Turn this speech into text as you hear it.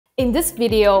In this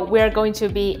video, we are going to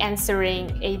be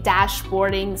answering a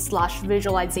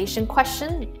dashboarding/visualization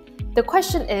question. The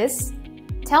question is,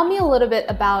 tell me a little bit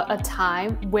about a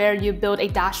time where you built a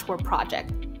dashboard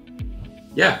project.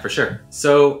 Yeah, for sure.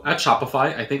 So at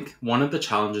Shopify, I think one of the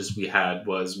challenges we had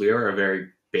was we are a very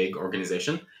big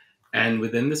organization. And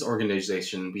within this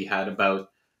organization, we had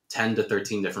about 10 to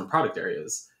 13 different product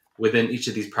areas. Within each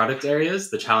of these product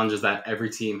areas, the challenge is that every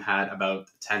team had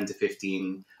about 10 to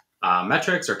 15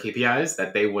 metrics or KPIs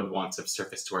that they would want to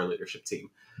surface to our leadership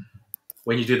team.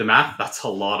 When you do the math, that's a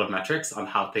lot of metrics on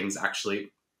how things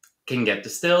actually can get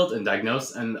distilled and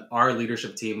diagnosed. And our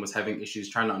leadership team was having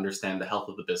issues trying to understand the health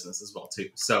of the business as well,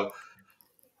 too. So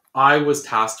I was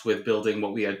tasked with building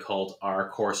what we had called our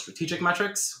core strategic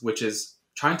metrics, which is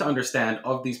trying to understand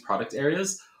of these product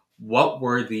areas, what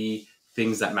were the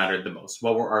things that mattered the most?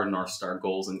 What were our North Star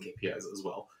goals and KPIs as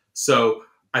well? So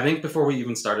I think before we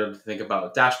even started to think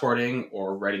about dashboarding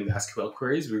or writing the SQL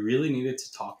queries, we really needed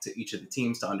to talk to each of the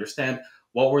teams to understand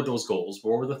what were those goals?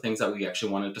 What were the things that we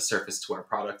actually wanted to surface to our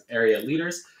product area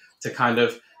leaders to kind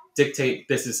of dictate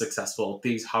this is successful,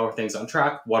 how are things on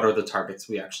track, what are the targets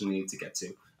we actually need to get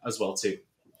to as well too.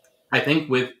 I think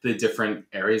with the different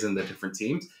areas and the different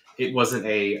teams, it wasn't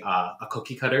a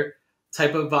cookie cutter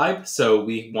type of vibe. So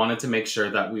we wanted to make sure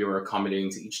that we were accommodating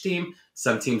to each team.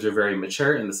 Some teams are very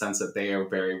mature in the sense that they are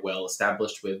very well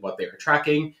established with what they are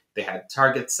tracking. They had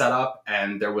targets set up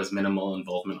and there was minimal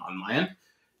involvement on my end.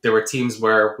 There were teams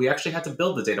where we actually had to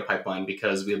build the data pipeline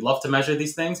because we'd love to measure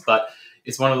these things, but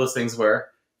it's one of those things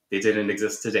where they didn't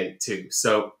exist to date too.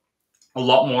 So a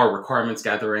lot more requirements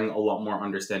gathering, a lot more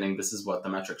understanding this is what the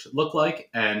metric should look like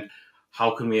and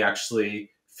how can we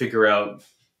actually figure out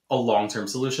a long-term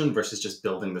solution versus just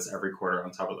building this every quarter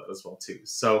on top of that as well too.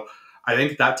 So I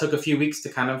think that took a few weeks to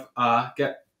kind of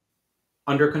get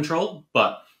under control.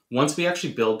 But once we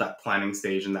actually build that planning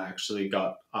stage and that actually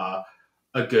got a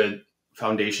good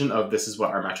foundation of this is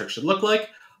what our metrics should look like,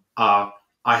 I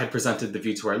had presented the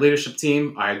view to our leadership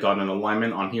team. I had gotten an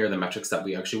alignment on here, the metrics that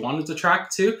we actually wanted to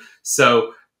track to.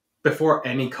 So before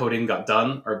any coding got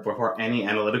done or before any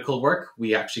analytical work,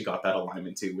 we actually got that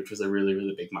alignment too, which was a really,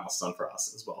 really big milestone for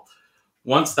us as well.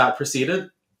 Once that proceeded,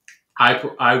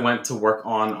 I went to work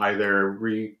on either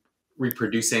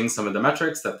reproducing some of the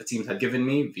metrics that the teams had given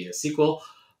me via SQL,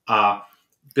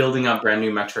 building up brand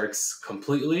new metrics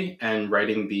completely and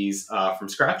writing these from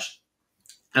scratch.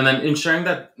 And then ensuring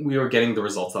that we were getting the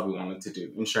results that we wanted to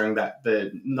do, ensuring that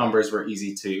the numbers were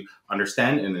easy to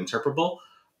understand and interpretable.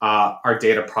 Our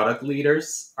data product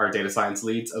leaders, our data science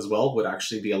leads as well, would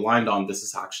actually be aligned on this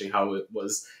is actually how it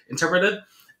was interpreted.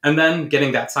 And then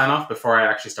getting that sign off before I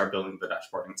actually start building the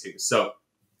dashboarding too. So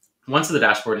once the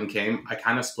dashboarding came, I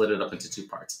kind of split it up into two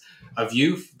parts. A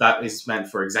view that is meant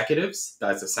for executives,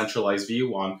 that's a centralized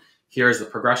view on here's the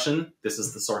progression, this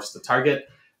is the source to target,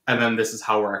 and then this is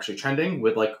how we're actually trending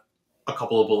with like a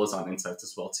couple of bullets on insights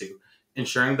as well too.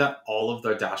 Ensuring that all of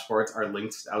the dashboards are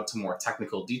linked out to more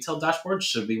technical detailed dashboards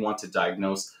should we want to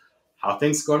diagnose how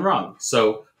things are going wrong.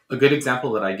 So a good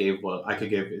example that I could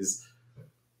give is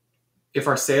if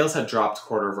our sales had dropped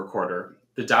quarter over quarter,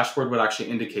 the dashboard would actually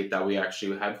indicate that we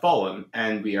actually had fallen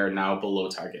and we are now below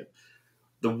target.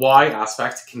 The why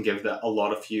aspect can give a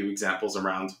lot of few examples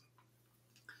around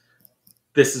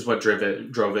this is what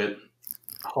drove it,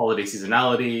 holiday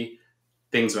seasonality,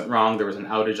 things went wrong, there was an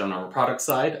outage on our product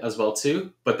side as well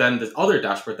too. But then the other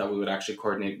dashboard that we would actually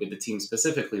coordinate with the team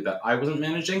specifically that I wasn't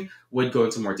managing would go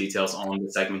into more details on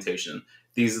the segmentation.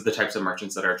 These are the types of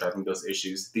merchants that are driving those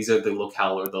issues. These are the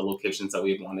locale or the locations that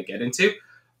we want to get into.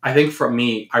 I think for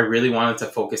me, I really wanted to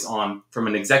focus on, from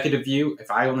an executive view, if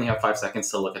I only have 5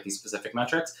 seconds to look at these specific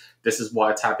metrics, this is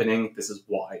why it's happening, this is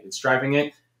why it's driving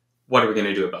it, what are we going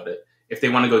to do about it? If they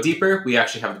want to go deeper, we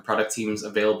actually have the product teams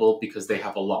available because they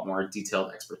have a lot more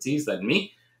detailed expertise than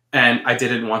me. And I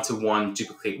didn't want to,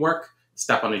 duplicate work,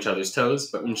 step on each other's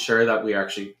toes, but ensure that we are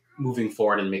actually moving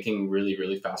forward and making really,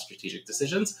 really fast strategic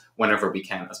decisions whenever we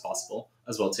can as possible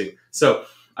as well too. So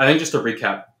I think just to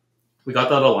recap, we got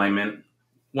that alignment.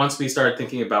 Once we started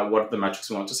thinking about what the metrics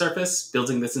we want to surface,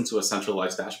 building this into a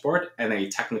centralized dashboard and a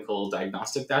technical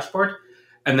diagnostic dashboard,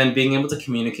 and then being able to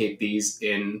communicate these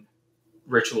in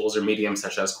rituals or mediums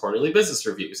such as quarterly business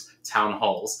reviews, town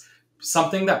halls,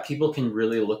 something that people can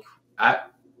really look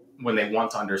at when they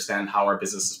want to understand how our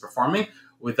business is performing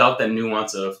without the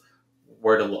nuance of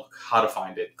where to look, how to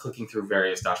find it, clicking through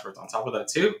various dashboards on top of that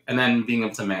too, and then being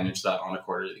able to manage that on a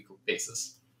quarterly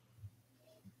basis.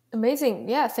 Amazing.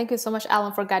 Yeah, thank you so much,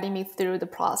 Allan, for guiding me through the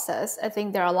process. I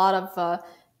think there are a lot of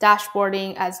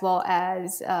dashboarding as well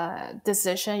as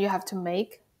decision you have to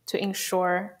make to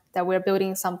ensure that we're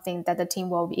building something that the team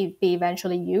will be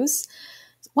eventually use.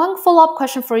 One follow-up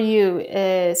question for you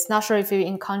is, not sure if you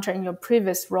encountered in your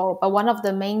previous role, but one of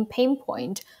the main pain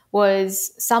point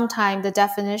was sometimes the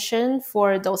definition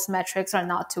for those metrics are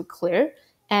not too clear,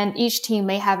 and each team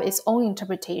may have its own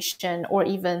interpretation or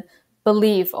even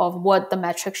belief of what the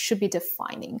metric should be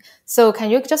defining. So can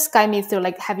you just guide me through,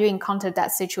 like, have you encountered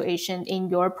that situation in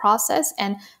your process,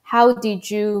 and how did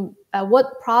you,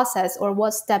 what process or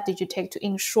what step did you take to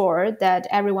ensure that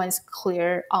everyone is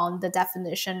clear on the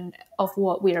definition of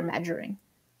what we are measuring?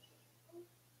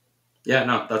 Yeah,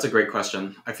 no, that's a great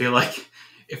question. I feel like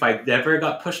if I never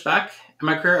got pushed back in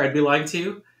my career, I'd be lying to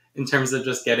you in terms of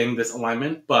just getting this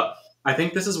alignment. But I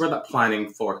think this is where that planning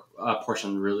for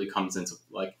portion really comes into,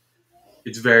 like,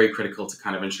 it's very critical to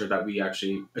kind of ensure that we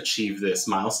actually achieve this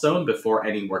milestone before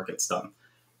any work gets done.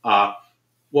 Uh,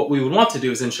 what we would want to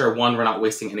do is ensure, one, we're not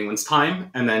wasting anyone's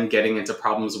time, and then getting into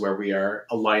problems where we are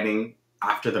aligning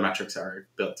after the metrics are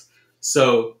built.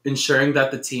 So ensuring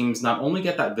that the teams not only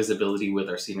get that visibility with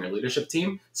our senior leadership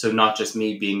team, so not just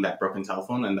me being that broken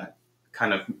telephone and that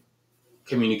kind of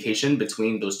communication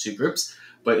between those two groups,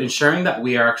 but ensuring that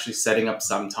we are actually setting up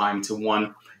some time to,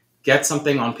 one, get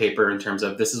something on paper in terms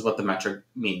of this is what the metric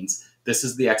means, this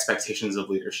is the expectations of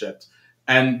leadership,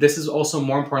 and this is also,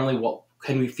 more importantly, what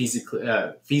can we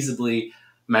feasibly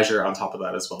measure on top of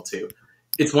that as well too.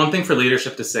 It's one thing for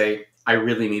leadership to say, I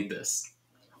really need this,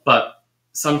 but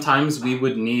sometimes we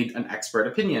would need an expert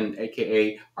opinion,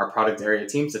 aka our product area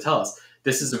teams, to tell us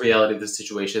this is the reality of the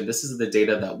situation, this is the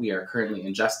data that we are currently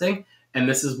ingesting, and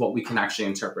this is what we can actually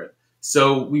interpret.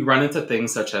 So we run into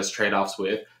things such as trade-offs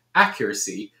with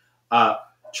accuracy,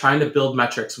 trying to build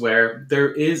metrics where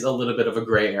there is a little bit of a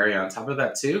gray area on top of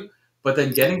that too, but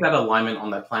then getting that alignment on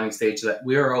that planning stage that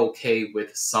we are okay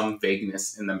with some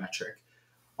vagueness in the metric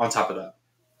on top of that.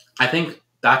 I think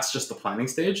that's just the planning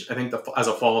stage. I think as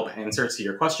a follow-up answer to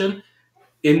your question,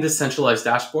 in the centralized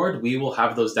dashboard, we will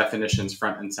have those definitions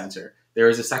front and center. There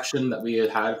is a section that we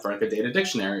had for like a data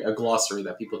dictionary, a glossary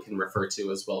that people can refer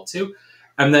to as well too.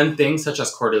 And then things such as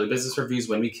quarterly business reviews.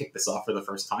 When we kicked this off for the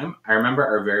first time, I remember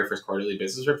our very first quarterly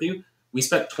business review, we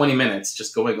spent 20 minutes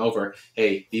just going over,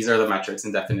 hey, these are the metrics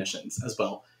and definitions as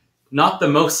well. Not the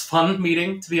most fun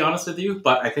meeting, to be honest with you,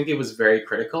 but I think it was very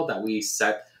critical that we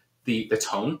set the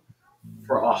tone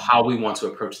for how we want to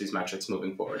approach these metrics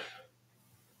moving forward.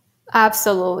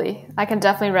 Absolutely. I can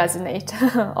definitely resonate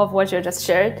of what you just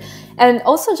shared. And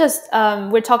also just,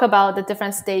 we talk about the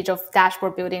different stage of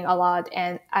dashboard building a lot.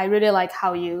 And I really like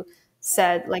how you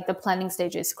said, like, the planning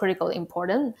stage is critically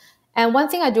important. And one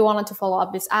thing I do want to follow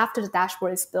up is, after the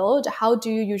dashboard is built, how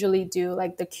do you usually do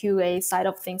like the QA side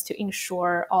of things to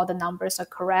ensure all the numbers are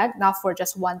correct, not for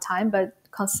just one time, but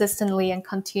consistently and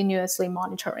continuously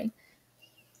monitoring?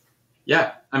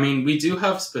 Yeah, I mean, we do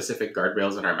have specific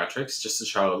guardrails in our metrics just to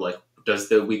show, like, does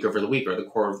the week over the week or the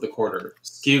quarter of the quarter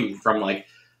skew from like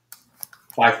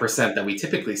 5% that we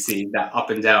typically see that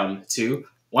up and down to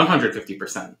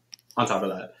 150% on top of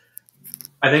that.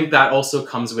 I think that also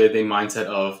comes with a mindset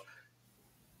of,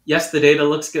 yes, the data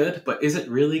looks good, but is it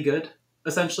really good,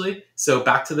 essentially? So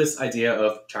back to this idea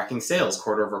of tracking sales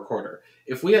quarter over quarter.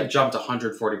 If we had jumped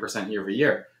 140% year over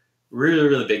year, really,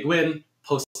 really big win,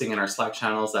 posting in our Slack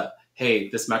channels that, hey,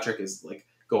 this metric is like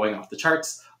going off the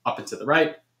charts, up and to the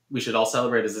right, we should all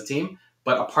celebrate as a team.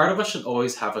 But a part of us should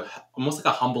always have almost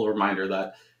like a humble reminder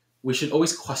that we should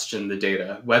always question the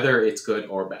data, whether it's good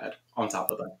or bad, on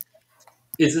top of that.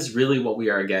 Is this really what we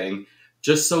are getting?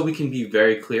 Just so we can be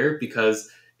very clear, because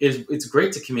it's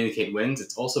great to communicate wins.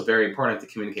 It's also very important to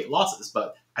communicate losses.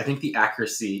 But I think the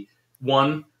accuracy,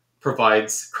 one,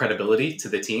 provides credibility to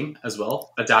the team as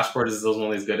well. A dashboard is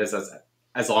only as good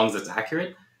as long as it's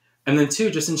accurate. And then two,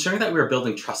 just ensuring that we're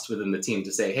building trust within the team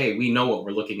to say, hey, we know what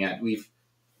we're looking at. We've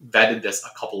vetted this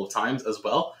a couple of times as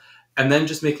well. And then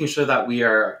just making sure that we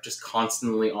are just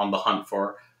constantly on the hunt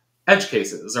for edge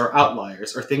cases or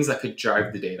outliers or things that could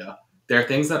drive the data. There are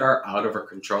things that are out of our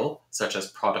control, such as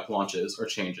product launches or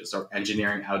changes or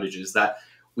engineering outages, that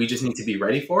we just need to be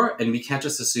ready for. And we can't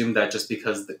just assume that just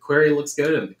because the query looks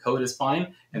good and the code is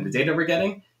fine and the data we're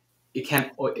getting,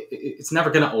 it's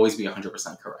never going to always be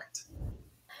 100% correct.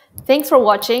 Thanks for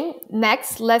watching.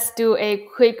 Next, let's do a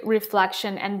quick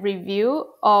reflection and review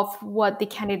of what the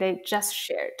candidate just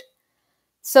shared.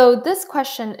 So this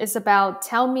question is about,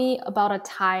 tell me about a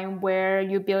time where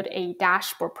you built a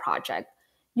dashboard project.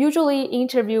 Usually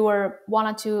interviewer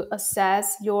wanted to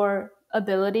assess your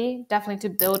ability, definitely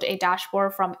to build a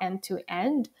dashboard from end to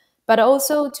end, but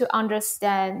also to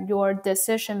understand your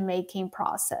decision-making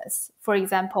process. For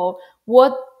example,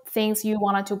 what things you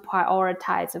wanted to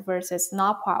prioritize versus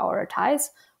not prioritize,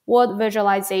 what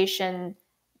visualization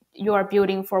you are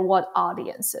building for what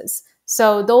audiences.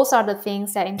 So those are the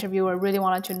things that interviewer really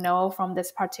wanted to know from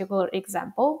this particular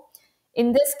example.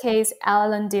 In this case,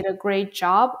 Allan did a great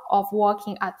job of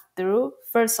walking us through,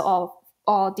 first of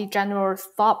all, the general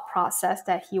thought process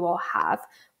that he will have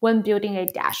when building a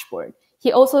dashboard.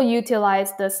 He also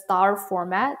utilized the star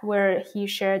format where he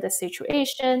shared the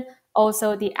situation,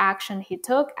 also the action he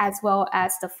took, as well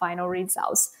as the final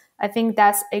results. I think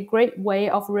that's a great way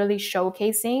of really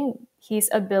showcasing his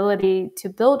ability to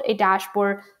build a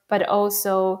dashboard, but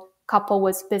also couple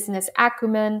with business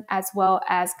acumen as well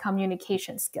as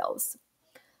communication skills.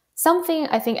 Something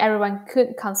I think everyone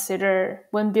could consider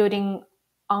when building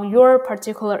on your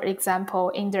particular example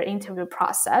in their interview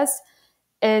process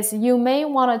is you may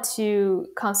want to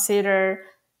consider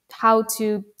how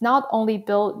to not only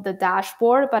build the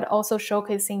dashboard, but also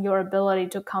showcasing your ability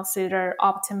to consider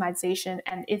optimization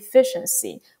and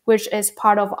efficiency, which is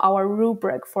part of our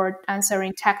rubric for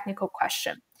answering technical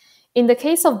questions. In the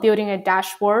case of building a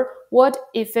dashboard, what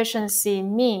efficiency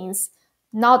means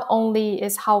not only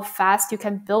is how fast you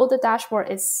can build the dashboard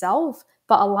itself,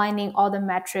 but aligning all the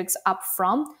metrics up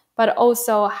front, but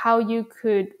also how you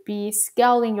could be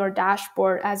scaling your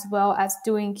dashboard as well as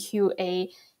doing QA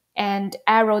and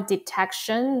error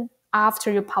detection after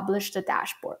you publish the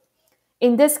dashboard.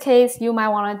 In this case, you might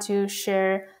want to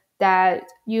share that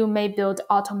you may build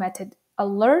automated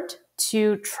alert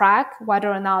to track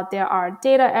whether or not there are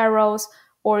data errors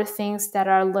or things that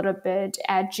are a little bit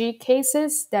edgy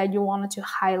cases that you wanted to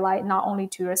highlight not only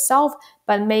to yourself,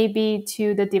 but maybe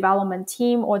to the development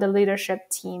team or the leadership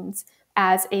teams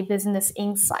as a business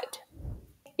insight.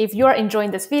 If you're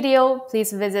enjoying this video,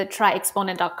 please visit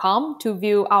tryexponent.com to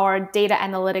view our data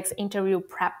analytics interview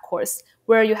prep course,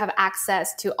 where you have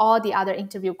access to all the other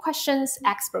interview questions,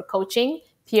 expert coaching,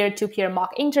 peer-to-peer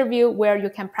mock interview, where you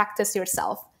can practice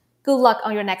yourself. Good luck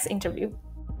on your next interview.